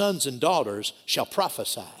 your sons and daughters shall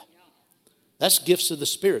prophesy. That's gifts of the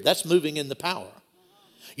Spirit. That's moving in the power.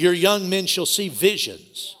 Your young men shall see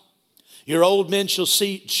visions. Your old men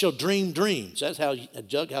shall dream dreams. That's how you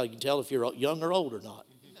can tell if you're young or old or not.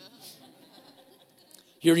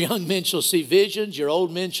 Your young men shall see visions. Your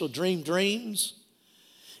old men shall dream dreams.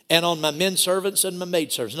 And on my men servants and my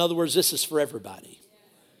maid servants. In other words, this is for everybody.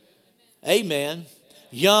 Amen.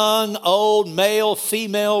 Young, old, male,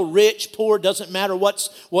 female, rich, poor, doesn't matter what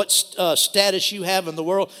status you have in the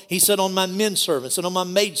world. He said, on my men servants and on my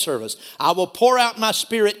maid servants, I will pour out my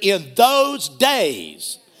spirit in those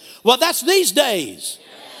days. Well, that's these days.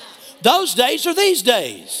 Those days are these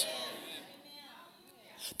days.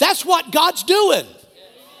 That's what God's doing.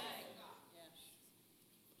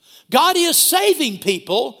 God is saving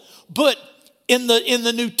people, but in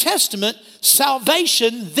the New Testament,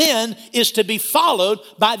 salvation then is to be followed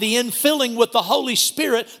by the infilling with the Holy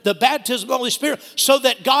Spirit, the baptism of the Holy Spirit, so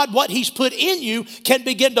that God, what he's put in you, can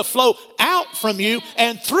begin to flow out from you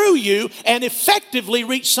and through you and effectively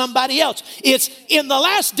reach somebody else. It's in the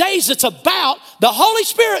last days, it's about the Holy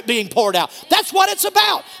Spirit being poured out. That's what it's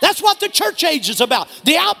about. That's what the church age is about.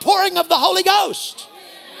 The outpouring of the Holy Ghost.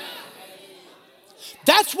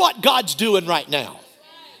 That's what God's doing right now.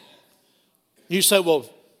 You say, well,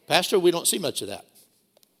 Pastor, we don't see much of that.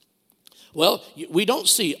 Well, we don't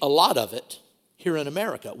see a lot of it here in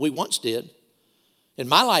America. We once did. In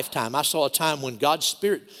my lifetime, I saw a time when God's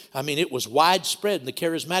Spirit, it was widespread in the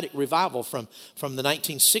charismatic revival from the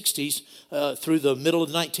 1960s through the middle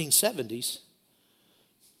of the 1970s.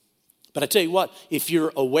 But I tell you what, if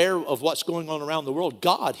you're aware of what's going on around the world,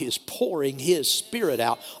 God is pouring his Spirit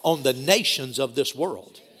out on the nations of this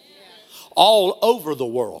world. All over the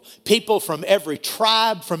world. People from every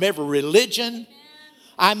tribe, from every religion.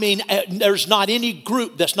 There's not any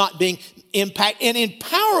group that's not being impacted, and in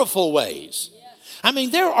powerful ways.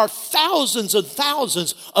 There are thousands and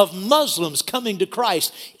thousands of Muslims coming to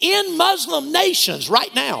Christ in Muslim nations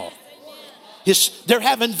right now. They're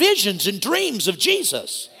having visions and dreams of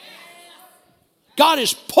Jesus. God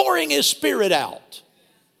is pouring his Spirit out.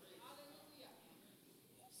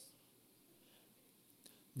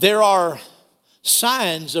 There are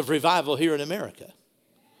signs of revival here in America.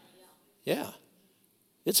 Yeah,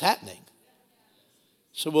 it's happening.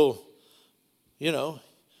 So,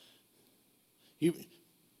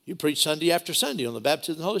 you preach Sunday after Sunday on the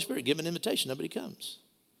baptism of the Holy Spirit. Give an invitation. Nobody comes.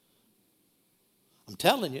 I'm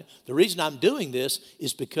telling you, the reason I'm doing this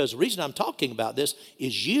is because the reason I'm talking about this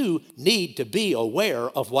is you need to be aware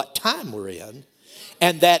of what time we're in,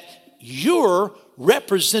 and that your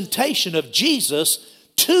representation of Jesus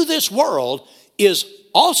to this world is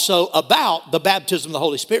also about the baptism of the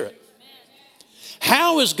Holy Spirit.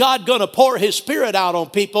 How is God going to pour his Spirit out on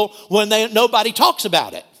people when nobody talks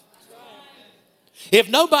about it? If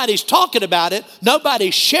nobody's talking about it,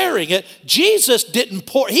 nobody's sharing it, Jesus didn't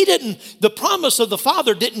the promise of the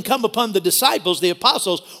Father didn't come upon the disciples, the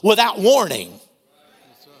apostles, without warning.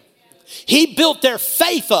 He built their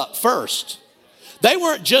faith up first. They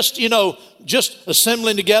weren't just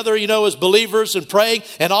assembling together, as believers and praying,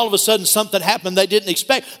 and all of a sudden something happened they didn't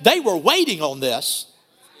expect. They were waiting on this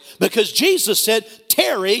because Jesus said,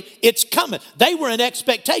 tarry, it's coming. They were in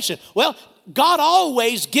expectation. Well, God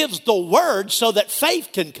always gives the word so that faith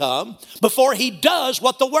can come before he does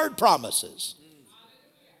what the word promises.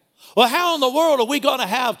 Well, how in the world are we going to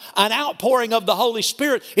have an outpouring of the Holy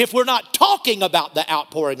Spirit if we're not talking about the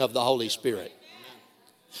outpouring of the Holy Spirit?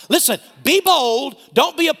 Listen, be bold.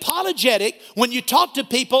 Don't be apologetic when you talk to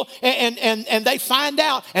people and they find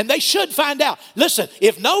out, and they should find out. Listen,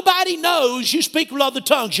 if nobody knows you speak with other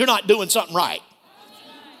tongues, you're not doing something right.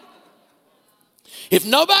 If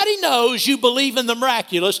nobody knows you believe in the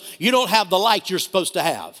miraculous, you don't have the light you're supposed to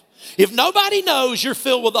have. If nobody knows you're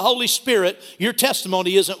filled with the Holy Spirit, your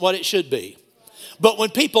testimony isn't what it should be. But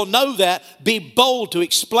when people know that, be bold to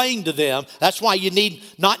explain to them. That's why you need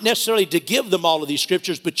not necessarily to give them all of these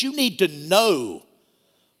scriptures, but you need to know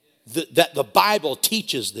that the Bible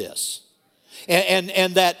teaches this. And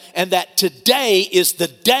that today is the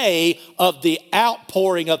day of the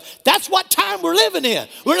outpouring of, that's what time we're living in.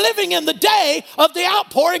 We're living in the day of the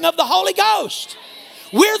outpouring of the Holy Ghost.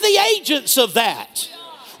 We're the agents of that.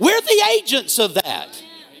 We're the agents of that.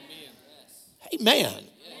 Amen.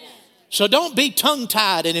 So don't be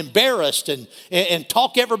tongue-tied and embarrassed and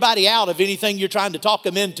talk everybody out of anything you're trying to talk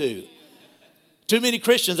them into. Too many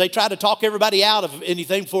Christians, they try to talk everybody out of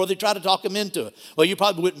anything before they try to talk them into it. Well, you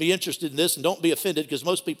probably wouldn't be interested in this, and don't be offended because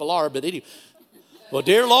most people are, but anyway. Well,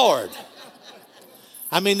 dear Lord.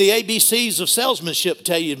 I mean, the ABCs of salesmanship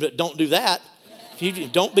tell you, but don't do that. If you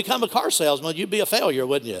don't become a car salesman, you'd be a failure,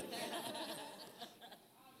 wouldn't you?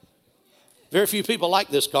 Very few people like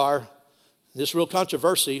this car. This real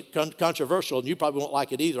controversial, and you probably won't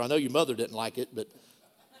like it either. I know your mother didn't like it, but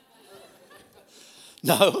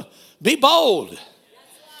no, be bold.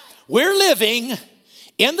 We're living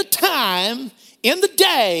in the time, in the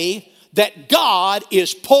day that God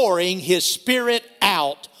is pouring his Spirit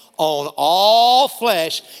out on all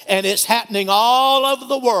flesh, and it's happening all over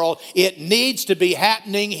the world. It needs to be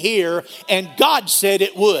happening here, and God said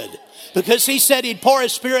it would. Because he said he'd pour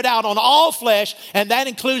his Spirit out on all flesh, and that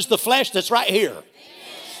includes the flesh that's right here.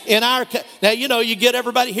 Now, you get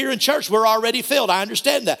everybody here in church, we're already filled. I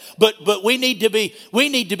understand that. But we need to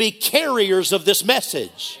be carriers of this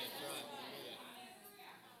message.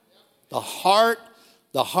 The heart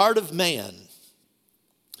of man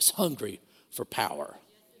is hungry for power.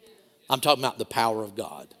 I'm talking about the power of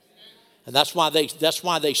God. And that's why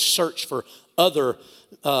they search for other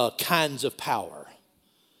kinds of power.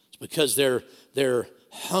 Because they're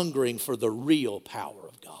hungering for the real power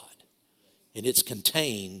of God. And it's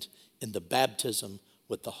contained in the baptism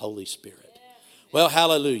with the Holy Spirit. Well,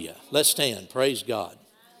 hallelujah. Let's stand. Praise God.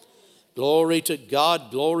 Glory to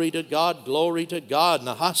God, glory to God, glory to God.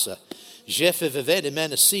 Nahasa. Jefe vivede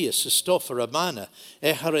menesias, Christopher Amana,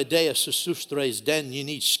 Eharedea sustres den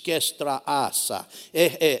uniskestra asa,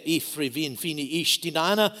 ifrivin fini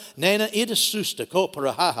ishtinana, nena idasusta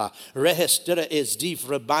coperahaha, rehestera es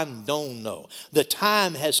divrabandono. The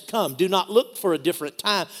time has come. Do not look for a different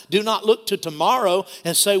time. Do not look to tomorrow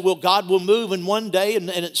and say, well, God will move in one day and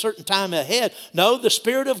at a certain time ahead. No, the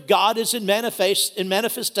Spirit of God is in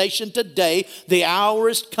manifestation today. The hour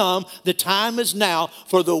is come. The time is now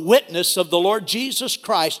for the witness of the Lord Jesus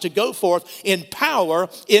Christ to go forth in power,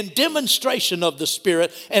 in demonstration of the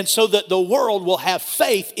Spirit, and so that the world will have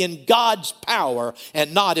faith in God's power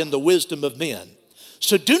and not in the wisdom of men.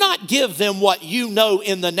 So do not give them what you know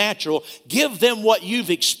in the natural. Give them what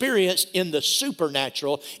you've experienced in the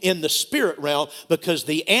supernatural, in the spirit realm, because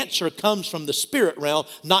the answer comes from the spirit realm,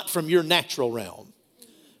 not from your natural realm.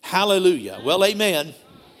 Hallelujah. Well, amen.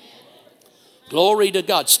 Glory to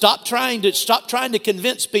God. Stop trying to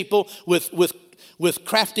convince people with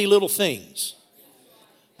crafty little things.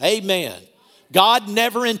 Amen. God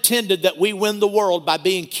never intended that we win the world by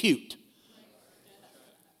being cute.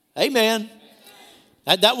 Amen.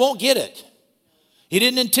 That won't get it. He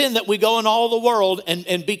didn't intend that we go in all the world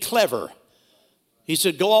and be clever. He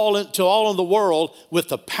said go into all of the world with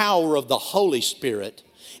the power of the Holy Spirit.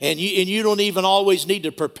 And you don't even always need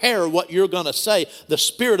to prepare what you're going to say. The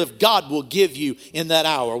Spirit of God will give you in that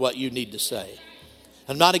hour what you need to say.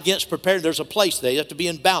 I'm not against preparing. There's a place there. You have to be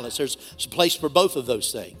in balance. There's a place for both of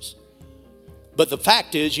those things. But the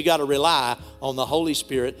fact is you got to rely on the Holy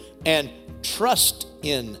Spirit and trust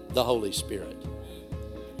in the Holy Spirit.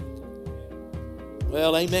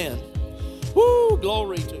 Well, amen. Woo,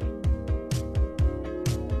 glory to you.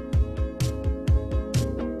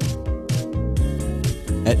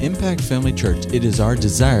 At Impact Family Church, it is our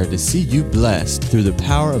desire to see you blessed through the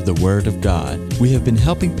power of the Word of God. We have been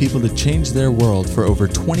helping people to change their world for over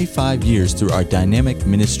 25 years through our dynamic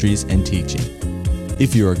ministries and teaching.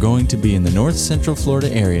 If you are going to be in the North Central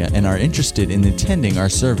Florida area and are interested in attending our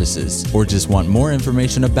services, or just want more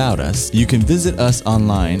information about us, you can visit us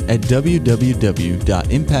online at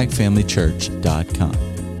www.impactfamilychurch.com.